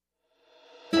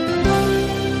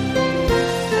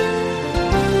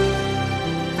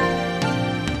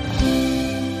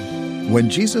When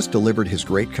Jesus delivered his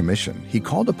Great Commission, he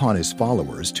called upon his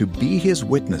followers to be his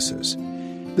witnesses.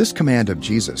 This command of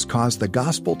Jesus caused the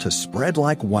gospel to spread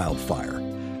like wildfire,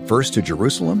 first to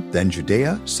Jerusalem, then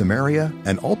Judea, Samaria,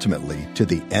 and ultimately to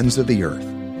the ends of the earth.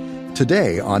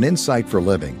 Today on Insight for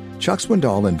Living, Chuck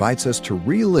Swindoll invites us to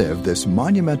relive this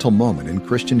monumental moment in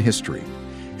Christian history.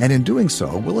 And in doing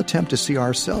so, we'll attempt to see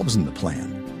ourselves in the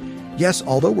plan. Yes,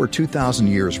 although we're 2,000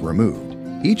 years removed,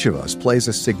 each of us plays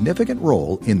a significant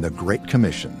role in the Great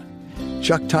Commission.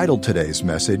 Chuck titled today's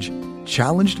message,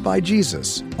 Challenged by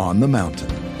Jesus on the Mountain.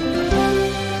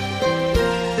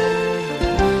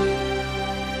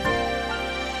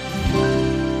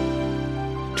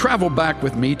 Travel back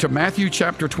with me to Matthew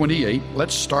chapter 28.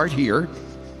 Let's start here.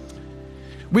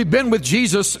 We've been with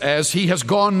Jesus as he has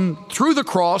gone through the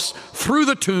cross, through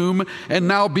the tomb, and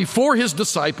now before his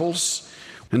disciples.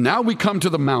 And now we come to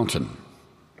the mountain.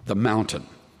 The mountain.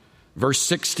 Verse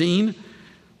 16,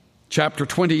 chapter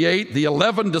 28, the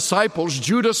 11 disciples,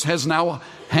 Judas has now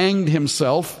hanged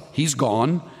himself. He's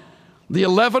gone. The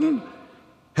 11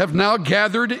 have now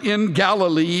gathered in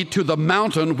Galilee to the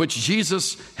mountain which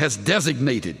Jesus has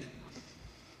designated.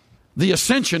 The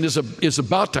ascension is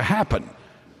about to happen.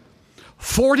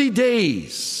 40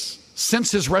 days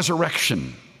since his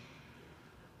resurrection.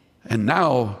 And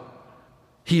now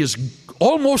he is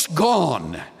almost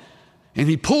gone. And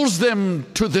he pulls them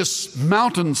to this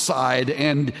mountainside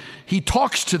and he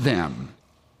talks to them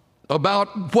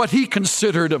about what he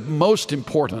considered of most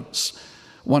importance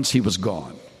once he was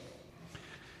gone.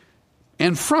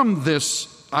 And from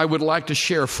this, I would like to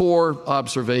share 4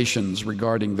 observations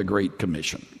regarding the Great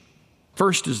Commission.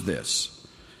 First is this.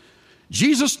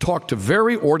 Jesus talked to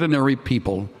very ordinary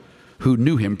people who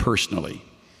knew him personally.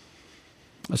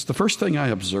 That's the first thing I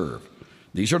observe.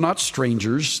 These are not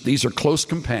strangers. These are close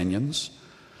companions.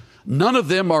 None of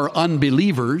them are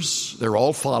unbelievers. They're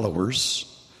all followers.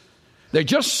 They're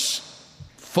just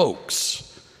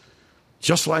folks,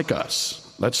 just like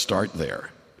us. Let's start there.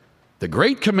 The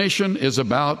Great Commission is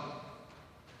about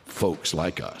folks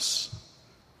like us.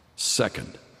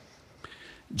 Second,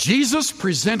 Jesus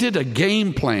presented a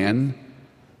game plan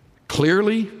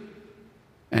clearly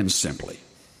and simply.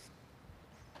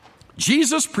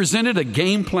 Jesus presented a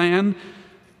game plan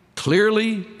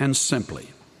clearly and simply.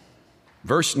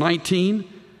 Verse 19,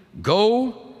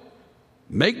 go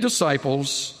make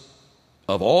disciples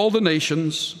of all the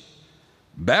nations,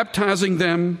 baptizing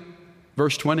them,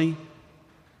 verse 20,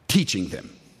 teaching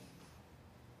them.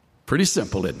 Pretty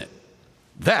simple, isn't it?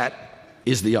 That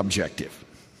is the objective.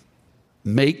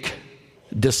 Make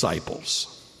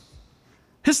disciples.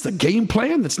 It's the game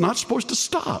plan that's not supposed to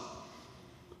stop.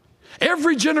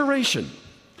 Every generation,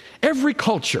 every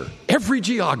culture, every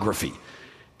geography,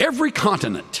 every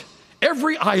continent,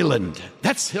 every island,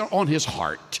 that's on his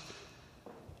heart.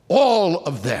 All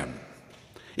of them,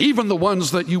 even the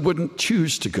ones that you wouldn't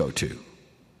choose to go to,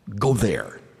 go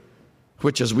there,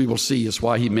 which, as we will see, is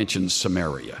why he mentions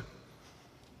Samaria.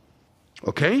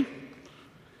 Okay?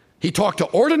 He talked to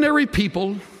ordinary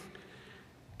people,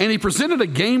 and he presented a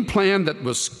game plan that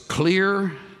was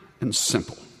clear and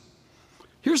simple.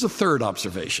 Here's the third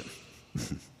observation.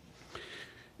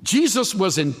 Jesus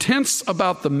was intense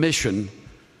about the mission,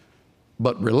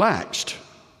 but relaxed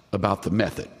about the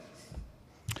method.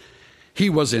 He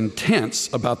was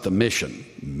intense about the mission,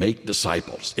 make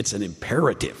disciples. It's an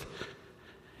imperative.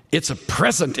 It's a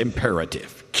present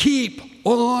imperative. Keep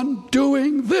on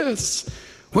doing this.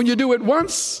 When you do it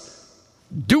once,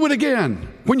 do it again.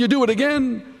 When you do it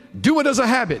again, do it as a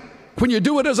habit. When you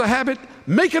do it as a habit,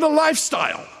 make it a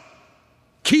lifestyle.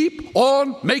 Keep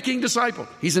on making disciples.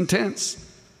 He's intense.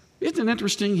 Isn't it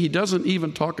interesting? He doesn't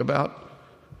even talk about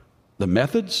the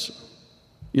methods.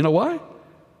 You know why?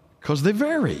 Because they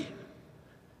vary.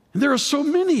 And there are so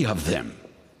many of them.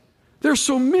 There are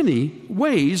so many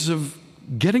ways of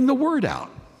getting the word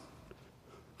out.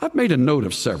 I've made a note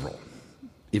of several.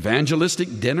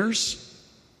 Evangelistic dinners,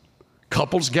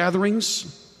 couples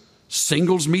gatherings,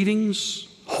 singles meetings,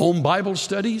 home Bible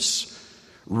studies,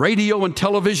 radio and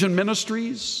television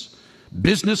ministries,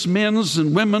 business men's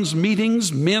and women's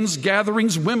meetings, men's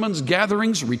gatherings, women's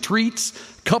gatherings, retreats,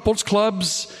 couples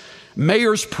clubs,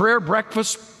 mayor's prayer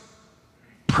breakfast,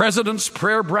 president's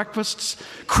prayer breakfasts,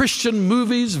 Christian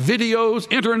movies,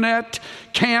 videos, internet,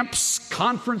 camps,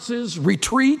 conferences,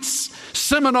 retreats,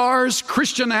 seminars,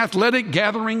 Christian athletic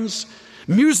gatherings,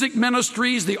 music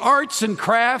ministries, the arts and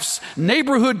crafts,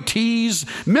 neighborhood teas,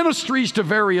 ministries to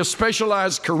various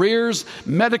specialized careers,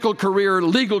 medical career,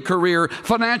 legal career,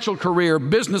 financial career,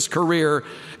 business career,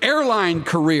 airline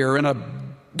career, and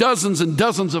dozens and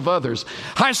dozens of others.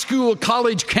 High school,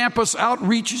 college, campus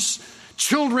outreaches,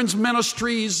 children's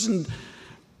ministries, and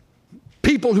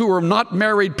people who are not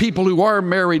married, people who are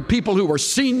married, people who are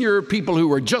senior, people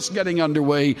who are just getting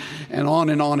underway, and on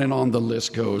and on and on the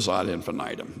list goes ad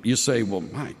infinitum. You say, well,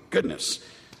 my goodness,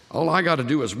 all I got to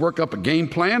do is work up a game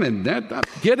plan and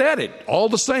get at it, all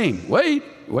the same. Wait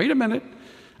a minute.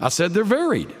 I said they're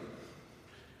varied.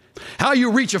 How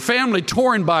you reach a family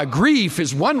torn by grief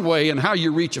is one way, and how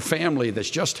you reach a family that's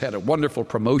just had a wonderful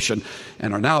promotion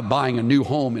and are now buying a new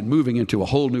home and moving into a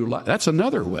whole new life, that's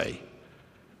another way.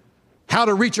 How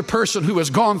to reach a person who has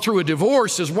gone through a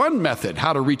divorce is one method.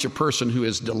 How to reach a person who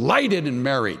is delighted in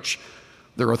marriage.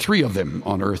 There are 3 of them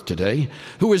on earth today,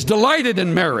 who is delighted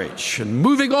in marriage and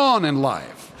moving on in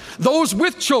life. Those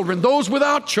with children, those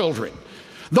without children.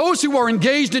 Those who are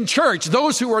engaged in church,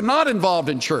 those who are not involved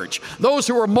in church, those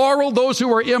who are moral, those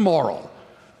who are immoral.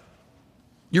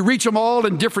 You reach them all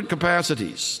in different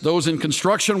capacities. Those in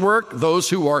construction work, those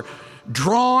who are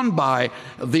drawn by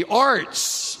the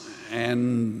arts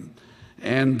and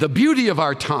the beauty of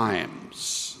our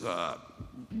times.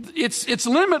 It's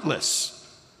limitless.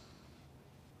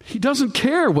 He doesn't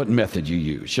care what method you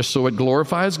use, just so it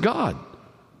glorifies God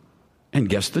and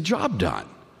gets the job done.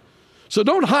 So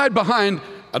don't hide behind,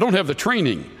 I don't have the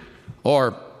training,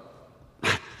 or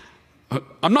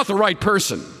I'm not the right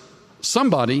person.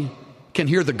 Somebody can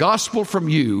hear the gospel from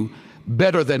you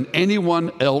better than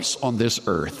anyone else on this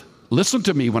earth. Listen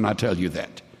to me when I tell you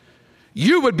that.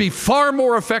 You would be far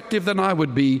more effective than I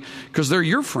would be, because they're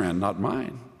your friend, not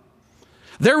mine.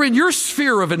 They're in your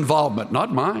sphere of involvement,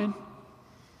 not mine.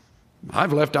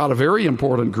 I've left out a very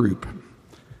important group.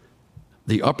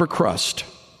 The upper crust,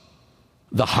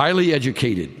 the highly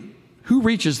educated. Who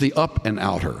reaches the up and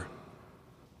outer?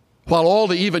 While all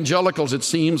the evangelicals, it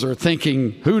seems, are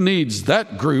thinking, who needs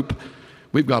that group?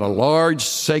 We've got a large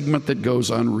segment that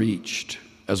goes unreached.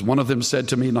 As one of them said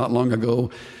to me not long ago,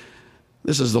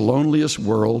 this is the loneliest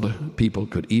world people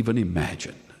could even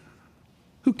imagine.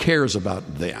 Who cares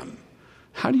about them?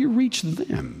 How do you reach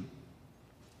them?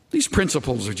 These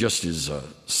principles are just as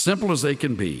simple as they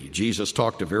can be. Jesus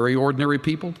talked to very ordinary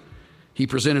people. He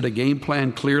presented a game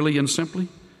plan clearly and simply.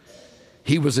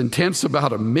 He was intense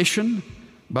about a mission.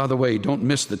 By the way, don't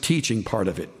miss the teaching part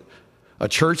of it. A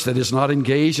church that is not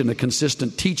engaged in a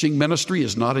consistent teaching ministry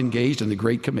is not engaged in the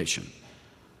Great Commission.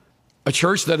 A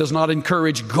church that does not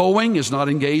encourage going is not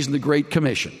engaged in the Great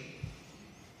Commission.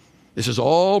 This is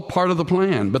all part of the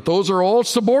plan, but those are all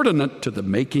subordinate to the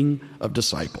making of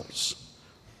disciples.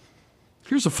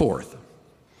 Here's a fourth.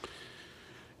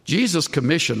 Jesus'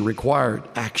 commission required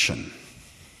action.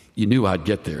 You knew I'd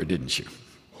get there, didn't you?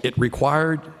 It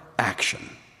required action.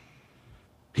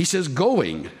 He says,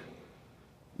 going,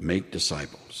 make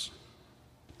disciples,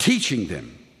 teaching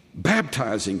them,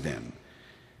 baptizing them.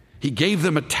 He gave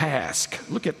them a task.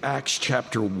 Look at Acts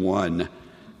chapter 1.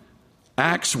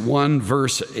 Acts 1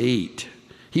 verse 8.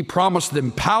 He promised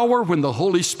them power when the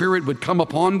Holy Spirit would come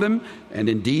upon them, and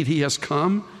indeed he has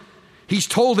come. He's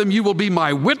told them, you will be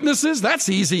my witnesses. That's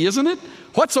easy, isn't it?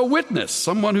 What's a witness?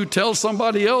 Someone who tells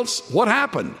somebody else what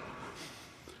happened,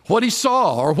 what he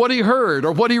saw, or what he heard,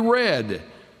 or what he read.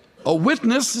 A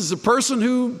witness is a person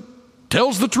who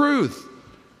tells the truth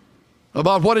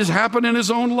about what has happened in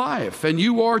his own life. And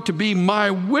you are to be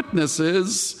my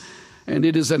witnesses, and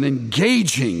it is an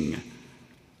engaging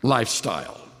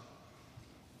lifestyle.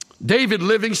 David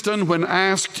Livingstone, when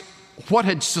asked what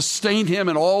had sustained him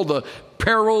in all the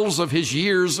perils of his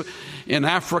years in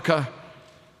Africa,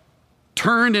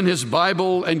 turned in his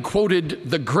Bible and quoted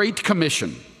the Great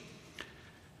Commission.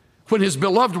 When his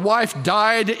beloved wife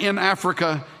died in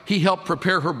Africa, he helped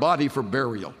prepare her body for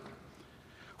burial.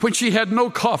 When she had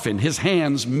no coffin, his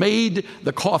hands made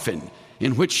the coffin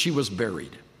in which she was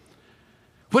buried.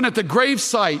 When at the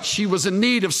gravesite she was in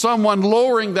need of someone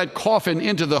lowering that coffin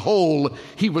into the hole,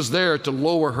 he was there to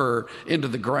lower her into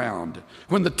the ground.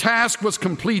 When the task was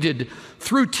completed,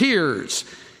 through tears,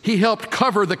 he helped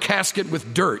cover the casket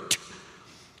with dirt.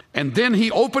 And then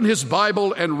he opened his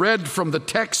Bible and read from the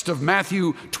text of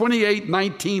Matthew 28,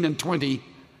 19, and 20,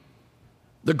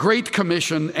 the Great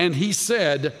Commission, and he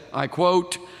said, I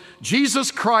quote, Jesus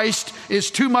Christ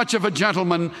is too much of a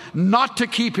gentleman not to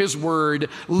keep his word.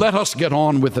 Let us get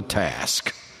on with the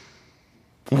task.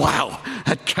 Wow,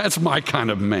 that's my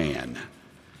kind of man.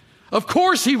 Of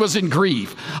course he was in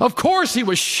grief. Of course he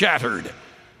was shattered.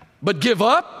 But give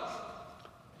up?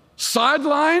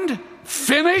 Sidelined?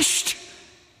 Finished?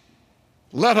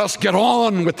 Let us get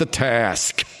on with the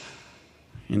task.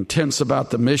 Intense about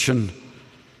the mission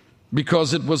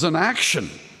because it was an action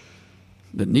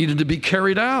that needed to be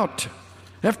carried out.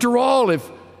 After all, if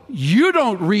you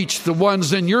don't reach the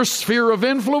ones in your sphere of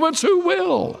influence, who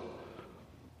will?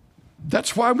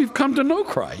 That's why we've come to know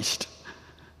Christ,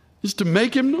 is to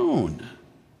make him known.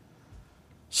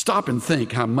 Stop and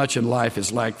think how much in life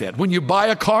is like that. When you buy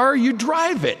a car, you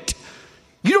drive it.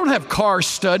 You don't have car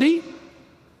study.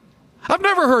 I've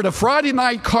never heard a Friday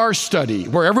night car study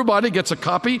where everybody gets a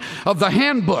copy of the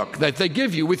handbook that they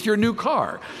give you with your new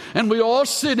car. And we all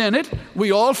sit in it.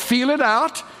 We all feel it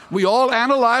out. We all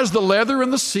analyze the leather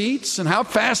and the seats and how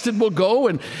fast it will go.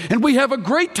 And we have a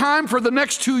great time for the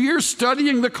next 2 years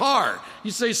studying the car.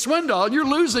 You say, Swindoll, you're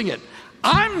losing it.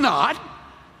 I'm not.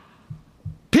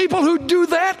 People who do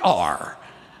that are.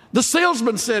 The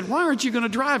salesman said, why aren't you going to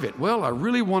drive it? Well, I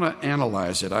really want to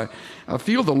analyze it. I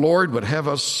feel the Lord would have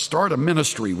us start a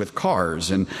ministry with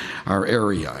cars in our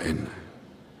area. And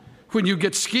when you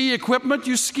get ski equipment,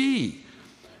 you ski.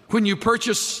 When you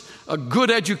purchase a good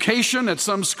education at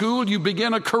some school, you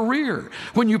begin a career.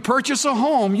 When you purchase a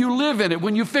home, you live in it.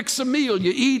 When you fix a meal,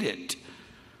 you eat it.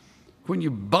 When you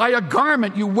buy a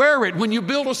garment, you wear it. When you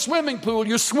build a swimming pool,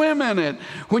 you swim in it.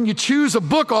 When you choose a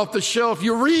book off the shelf,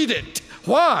 you read it.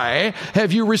 Why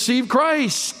have you received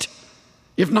Christ,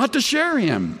 if not to share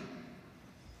him?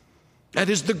 That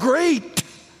is the Great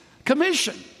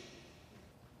Commission.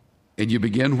 And you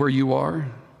begin where you are.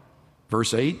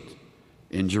 Verse 8,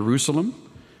 in Jerusalem.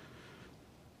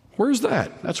 Where's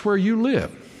that? That's where you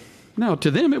live. Now, to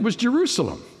them, it was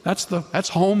Jerusalem. That's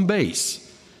home base.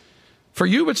 For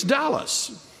you, it's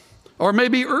Dallas, or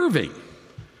maybe Irving,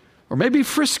 or maybe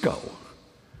Frisco.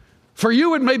 For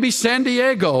you, it may be San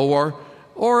Diego,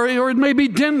 or it may be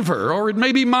Denver, or it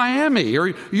may be Miami,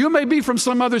 or you may be from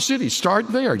some other city. Start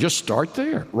there. Just start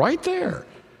there. Right there.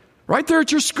 Right there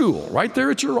at your school. Right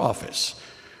there at your office.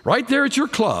 Right there at your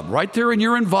club. Right there in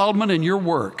your involvement in your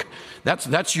work.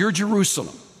 That's your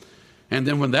Jerusalem. And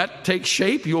then when that takes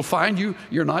shape, you'll find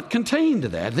you're not contained to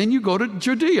that. Then you go to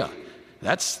Judea.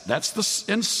 That's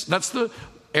the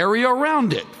area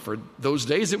around it. For those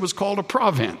days, it was called a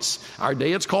province. Our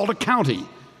day, it's called a county.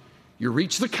 You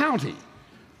reach the county.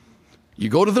 You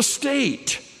go to the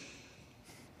state.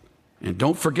 And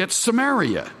don't forget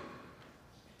Samaria.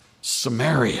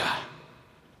 Samaria.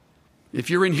 If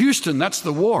you're in Houston, that's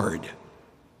the ward.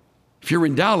 If you're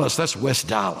in Dallas, that's West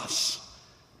Dallas.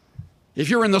 If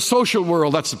you're in the social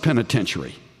world, that's the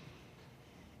penitentiary.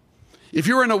 If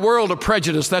you're in a world of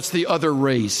prejudice, that's the other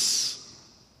race.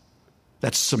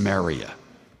 That's Samaria.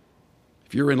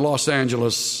 If you're in Los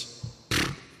Angeles,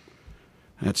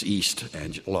 that's East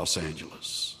Los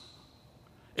Angeles.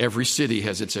 Every city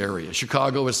has its area.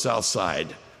 Chicago is South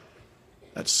Side.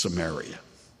 That's Samaria.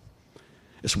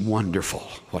 It's wonderful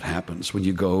what happens when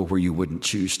you go where you wouldn't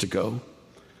choose to go,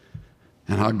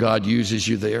 and how God uses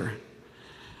you there.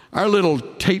 Our little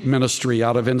tape ministry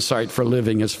out of Insight for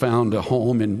Living has found a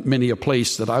home in many a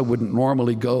place that I wouldn't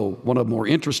normally go. One of the more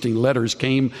interesting letters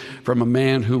came from a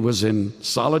man who was in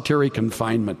solitary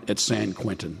confinement at San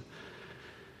Quentin.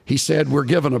 He said, we're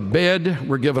given a bed,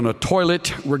 we're given a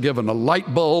toilet, we're given a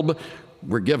light bulb,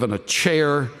 we're given a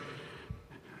chair,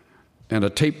 and a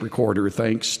tape recorder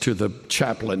thanks to the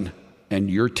chaplain and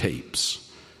your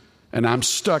tapes. And I'm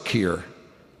stuck here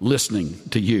listening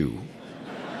to you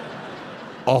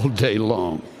all day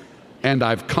long. And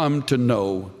I've come to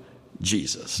know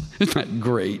Jesus. Isn't that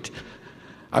great?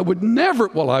 I would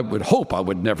hope I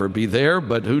would never be there,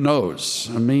 but who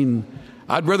knows? I mean,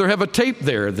 I'd rather have a tape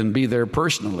there than be there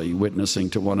personally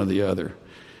witnessing to one or the other.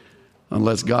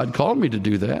 Unless God called me to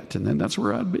do that, and then that's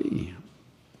where I'd be.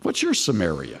 What's your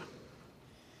Samaria?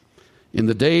 In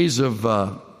the days of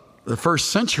the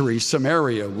first century,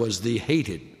 Samaria was the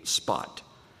hated spot.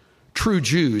 True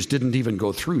Jews didn't even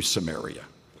go through Samaria.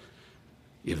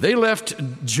 If they left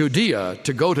Judea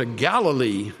to go to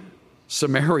Galilee,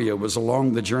 Samaria was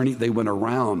along the journey. They went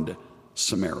around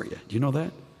Samaria. Do you know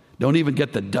that? Don't even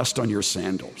get the dust on your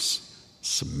sandals.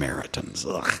 Samaritans.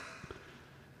 Ugh.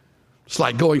 It's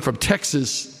like going from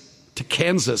Texas to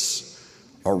Kansas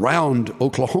around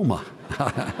Oklahoma.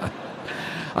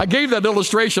 I gave that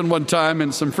illustration one time,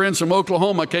 and some friends from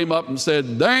Oklahoma came up and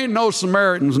said, there ain't no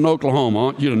Samaritans in Oklahoma. I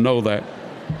want you to know that.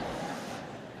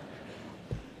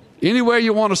 Anywhere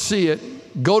you want to see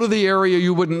it, go to the area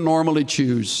you wouldn't normally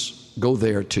choose. Go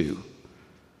there too.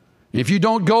 If you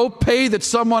don't go, pay that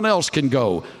someone else can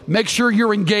go. Make sure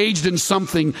you're engaged in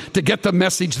something to get the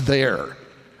message there.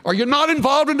 Or you're not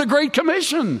involved in the Great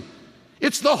Commission.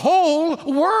 It's the whole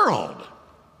world.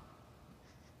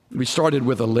 We started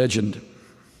with a legend.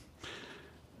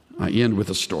 I end with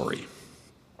a story.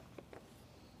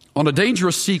 On a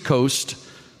dangerous seacoast,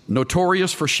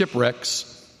 notorious for shipwrecks,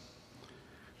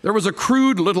 there was a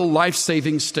crude little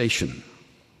life-saving station.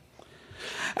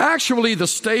 Actually, the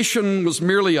station was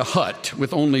merely a hut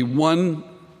with only one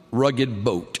rugged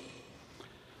boat.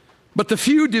 But the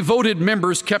few devoted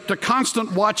members kept a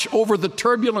constant watch over the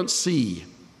turbulent sea.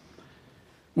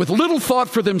 With little thought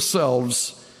for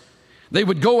themselves, they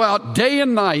would go out day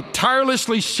and night,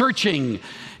 tirelessly searching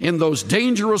in those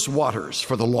dangerous waters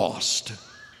for the lost.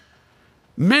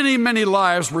 Many, many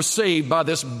lives were saved by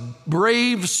this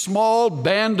brave, small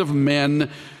band of men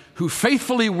who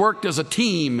faithfully worked as a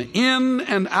team in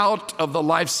and out of the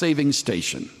life-saving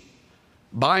station.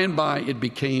 By and by, it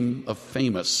became a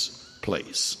famous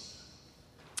place.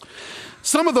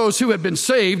 Some of those who had been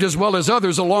saved, as well as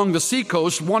others along the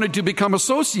seacoast, wanted to become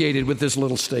associated with this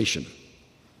little station.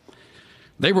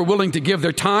 They were willing to give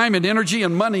their time and energy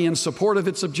and money in support of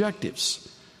its objectives.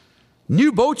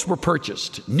 New boats were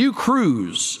purchased. New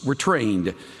crews were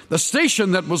trained. The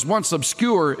station that was once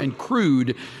obscure and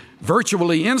crude,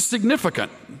 virtually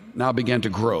insignificant, now began to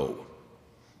grow.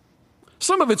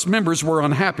 Some of its members were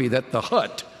unhappy that the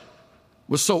hut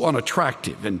was so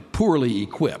unattractive and poorly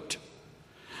equipped.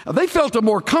 They felt a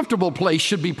more comfortable place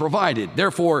should be provided.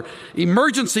 Therefore,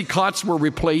 emergency cots were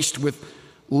replaced with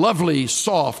lovely,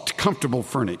 soft, comfortable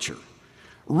furniture.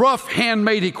 Rough,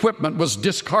 handmade equipment was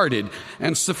discarded,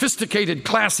 and sophisticated,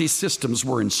 classy systems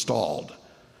were installed.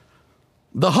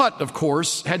 The hut, of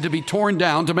course, had to be torn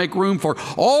down to make room for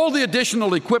all the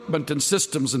additional equipment and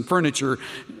systems and furniture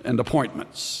and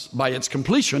appointments. By its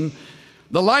completion,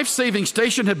 the life-saving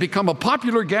station had become a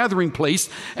popular gathering place,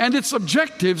 and its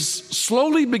objectives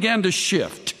slowly began to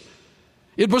shift.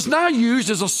 It was now used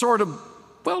as a sort of,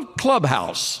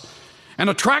 clubhouse, an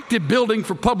attractive building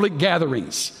for public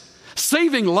gatherings.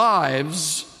 Saving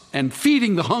lives and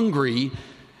feeding the hungry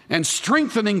and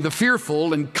strengthening the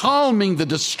fearful and calming the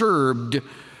disturbed,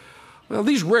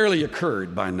 these rarely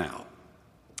occurred by now.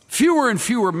 Fewer and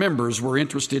fewer members were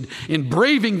interested in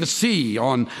braving the sea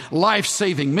on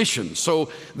life-saving missions,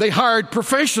 so they hired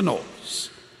professional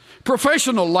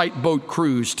lifeboat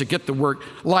crews to get the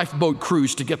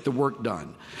work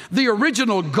done. The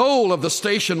original goal of the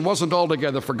station wasn't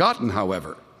altogether forgotten,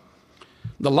 however.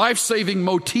 The life-saving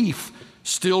motif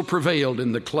still prevailed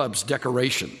in the club's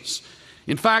decorations.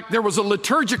 In fact, there was a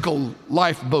liturgical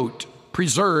lifeboat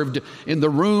preserved in the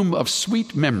Room of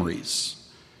Sweet Memories,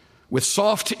 with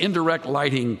soft indirect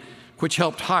lighting which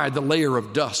helped hide the layer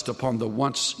of dust upon the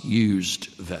once used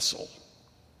vessel.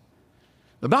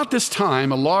 About this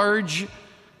time, a large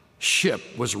ship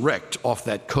was wrecked off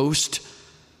that coast,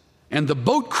 and the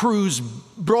boat crews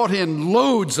brought in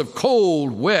loads of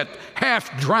cold, wet,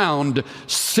 half-drowned,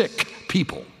 sick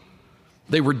people.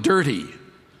 They were dirty.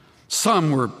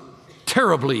 Some were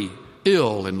terribly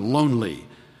ill and lonely.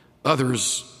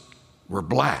 Others were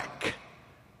black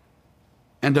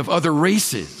and of other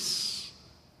races.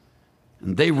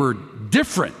 And they were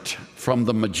different from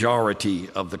the majority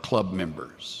of the club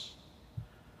members.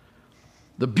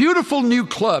 The beautiful new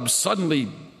club suddenly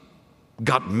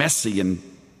got messy and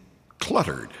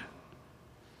cluttered.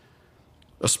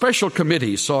 A special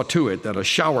committee saw to it that a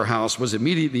shower house was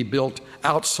immediately built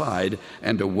outside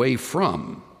and away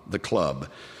from the club,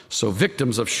 so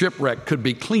victims of shipwreck could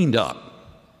be cleaned up,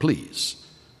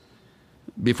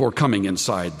 before coming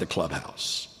inside the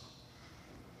clubhouse.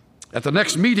 At the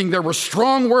next meeting, there were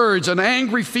strong words and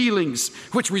angry feelings,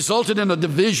 which resulted in a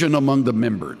division among the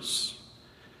members.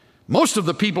 Most of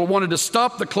the people wanted to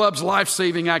stop the club's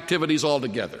life-saving activities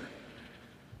altogether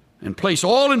and place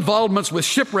all involvements with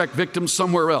shipwreck victims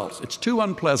somewhere else. It's too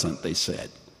unpleasant, they said.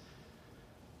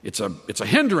 It's a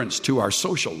hindrance to our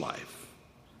social life.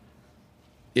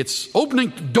 It's opening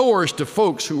doors to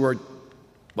folks who are,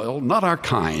 not our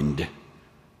kind.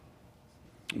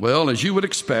 Well, as you would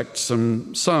expect,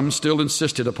 some still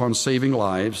insisted upon saving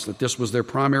lives, that this was their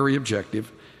primary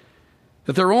objective,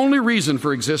 that their only reason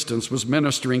for existence was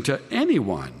ministering to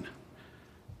anyone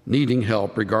needing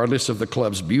help, regardless of the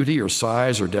club's beauty or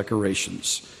size or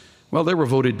decorations. Well, they were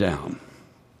voted down.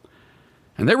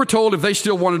 And they were told if they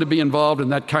still wanted to be involved in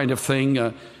that kind of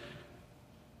thing,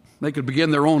 they could begin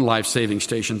their own life-saving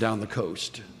station down the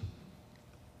coast.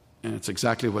 And it's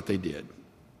exactly what they did.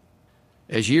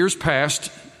 As years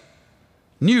passed,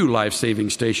 new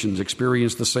life-saving stations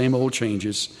experienced the same old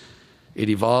changes. It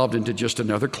evolved into just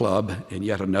another club, and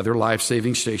yet another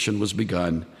life-saving station was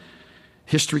begun.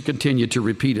 History continued to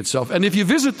repeat itself. And if you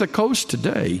visit the coast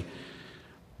today,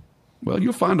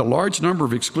 you'll find a large number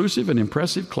of exclusive and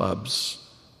impressive clubs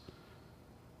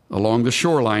along the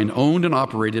shoreline, owned and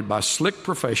operated by slick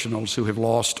professionals who have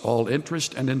lost all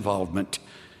interest and involvement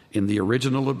in the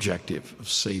original objective of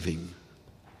saving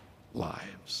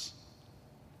lives.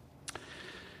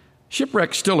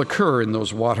 Shipwrecks still occur in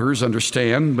those waters,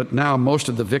 understand, but now most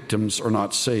of the victims are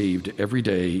not saved. Every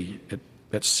day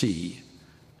at sea,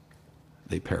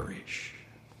 they perish.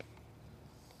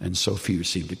 and so few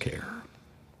seem to care.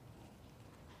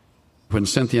 When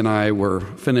Cynthia and I were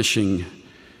finishing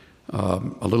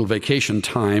a little vacation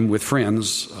time with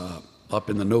friends up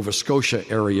in the Nova Scotia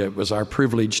area, it was our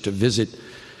privilege to visit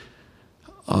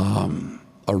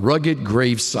a rugged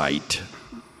gravesite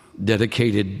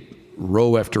dedicated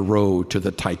row after row to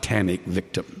the Titanic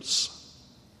victims.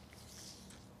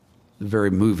 A very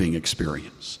moving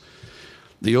experience.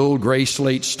 The old gray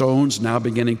slate stones now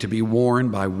beginning to be worn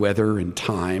by weather and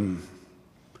time.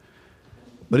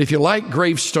 But if you like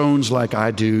gravestones like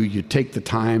I do, you take the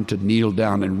time to kneel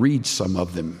down and read some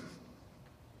of them.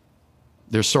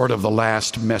 They're sort of the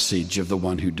last message of the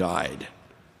one who died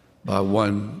by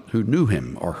one who knew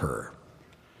him or her.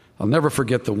 I'll never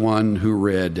forget the one who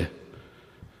read,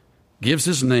 gives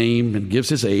his name and gives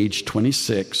his age,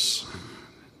 26,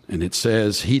 and it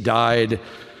says, he died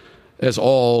as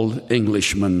all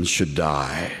Englishmen should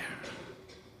die,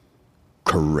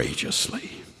 courageously.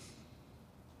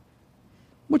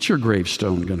 What's your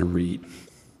gravestone going to read?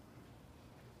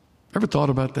 Ever thought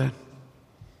about that?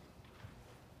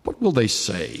 What will they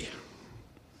say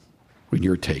when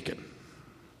you're taken?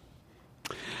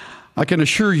 I can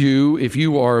assure you, if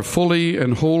you are fully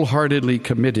and wholeheartedly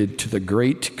committed to the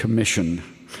Great Commission,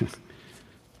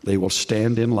 they will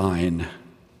stand in line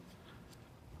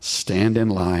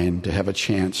to have a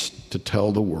chance to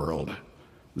tell the world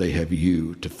they have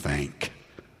you to thank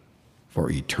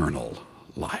for eternal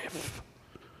life.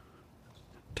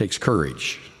 It takes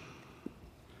courage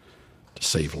to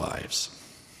save lives.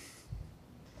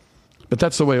 But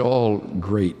that's the way all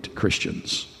great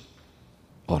Christians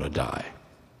ought to die.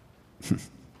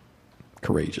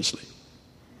 Courageously.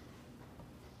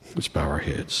 Let's bow our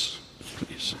heads,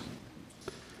 please.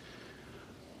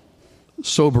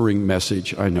 Sobering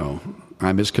message, I know.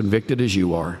 I'm as convicted as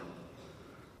you are.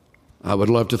 I would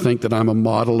love to think that I'm a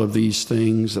model of these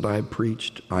things that I've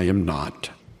preached. I am not.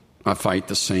 I fight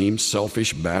the same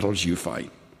selfish battles you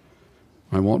fight.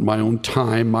 I want my own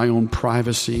time, my own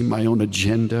privacy, my own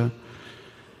agenda.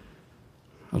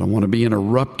 I don't want to be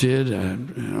interrupted. I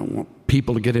don't want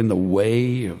people to get in the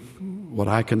way of what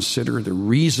I consider the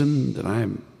reason that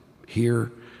I'm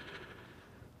here.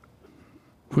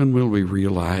 When will we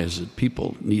realize that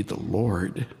people need the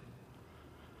Lord?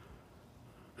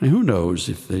 And who knows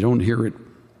if they don't hear it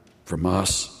from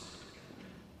us?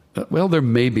 Well, there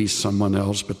may be someone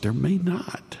else, but there may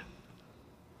not.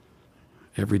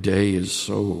 Every day is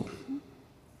so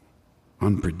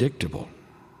unpredictable.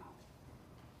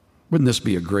 Wouldn't this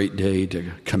be a great day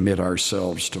to commit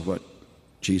ourselves to what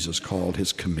Jesus called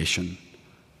his commission?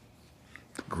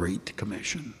 Great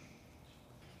Commission.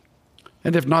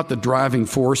 And if not the driving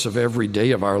force of every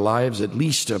day of our lives, at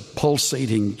least a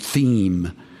pulsating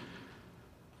theme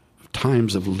of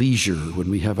times of leisure when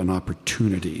we have an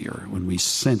opportunity or when we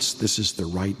sense this is the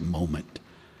right moment.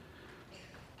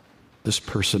 This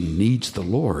person needs the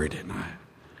Lord, and I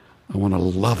want to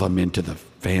love them into the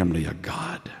family of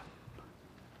God.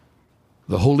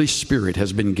 The Holy Spirit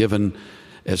has been given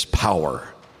as power,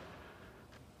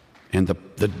 and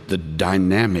the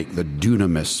dynamic, the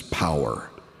dunamis power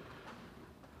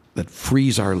that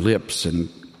frees our lips and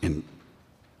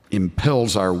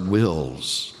impels our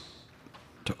wills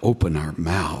to open our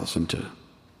mouths and to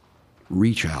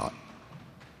reach out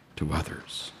to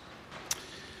others.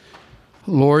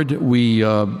 Lord, we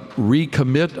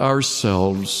recommit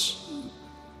ourselves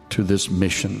to this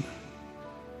mission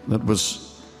that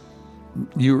was,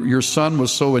 your Son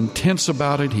was so intense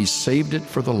about it, he saved it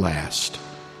for the last,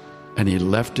 and he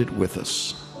left it with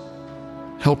us.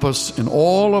 Help us in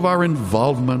all of our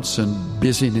involvements and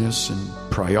busyness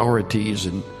and priorities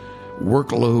and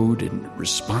workload and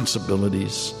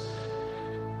responsibilities.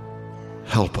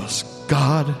 Help us,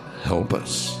 God, help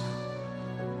us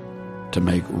to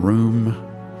make room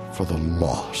for the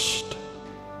lost,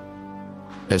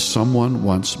 as someone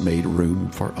once made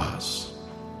room for us.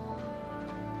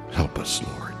 Help us,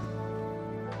 Lord,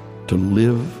 to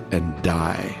live and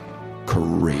die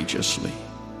courageously.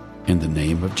 In the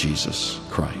name of Jesus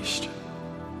Christ,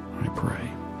 I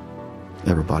pray.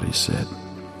 Everybody said,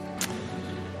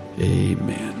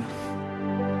 amen.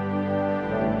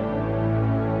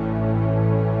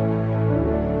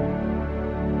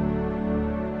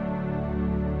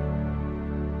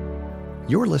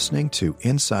 You're listening to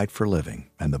Insight for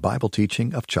Living and the Bible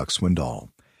teaching of Chuck Swindoll.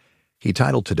 He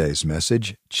titled today's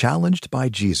message, Challenged by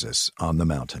Jesus on the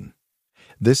Mountain.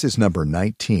 This is number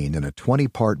 19 in a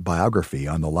 20-part biography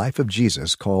on the life of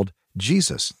Jesus called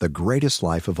Jesus, the Greatest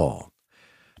Life of All.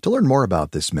 To learn more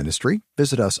about this ministry,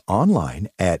 visit us online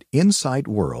at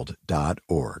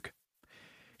insightworld.org.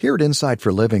 Here at Insight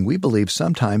for Living, we believe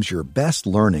sometimes your best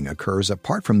learning occurs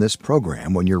apart from this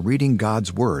program when you're reading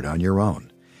God's Word on your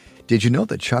own. Did you know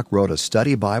that Chuck wrote a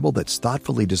study Bible that's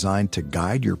thoughtfully designed to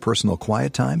guide your personal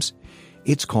quiet times?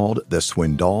 It's called the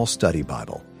Swindoll Study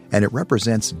Bible, and it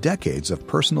represents decades of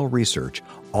personal research,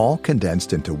 all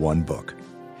condensed into one book.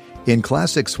 In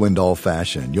classic Swindoll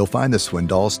fashion, you'll find the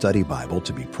Swindoll Study Bible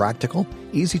to be practical,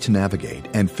 easy to navigate,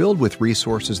 and filled with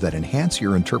resources that enhance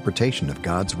your interpretation of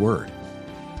God's Word.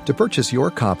 To purchase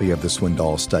your copy of the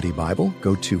Swindoll Study Bible,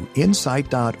 go to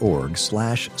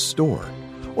insight.org/store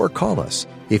or call us.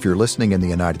 If you're listening in the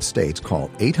United States,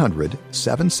 call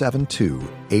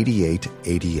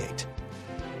 800-772-8888.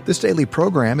 This daily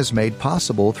program is made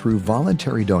possible through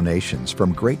voluntary donations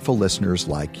from grateful listeners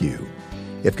like you.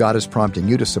 If God is prompting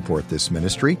you to support this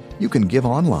ministry, you can give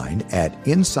online at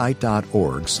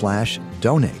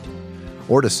insight.org/donate.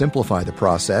 Or to simplify the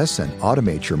process and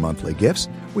automate your monthly gifts,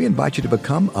 we invite you to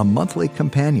become a monthly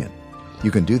companion.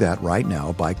 You can do that right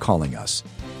now by calling us.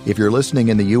 If you're listening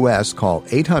in the U.S., call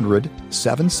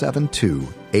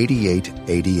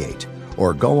 800-772-8888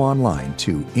 or go online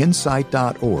to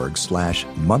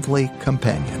insight.org/monthly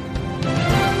companion.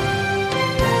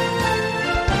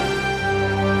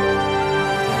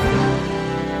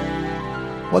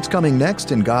 What's coming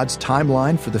next in God's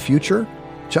timeline for the future?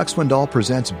 Chuck Swindoll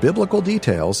presents biblical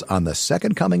details on the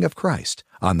second coming of Christ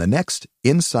on the next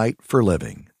Insight for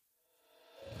Living.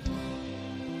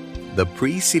 The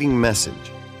preceding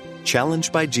message,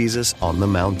 Challenged by Jesus on the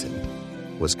Mountain,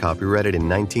 was copyrighted in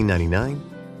 1999,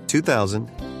 2000,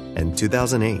 and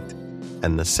 2008,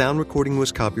 and the sound recording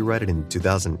was copyrighted in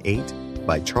 2008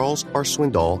 by Charles R.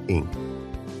 Swindoll, Inc.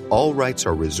 All rights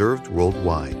are reserved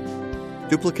worldwide.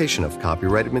 Duplication of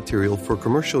copyrighted material for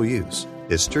commercial use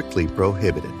is strictly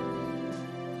prohibited.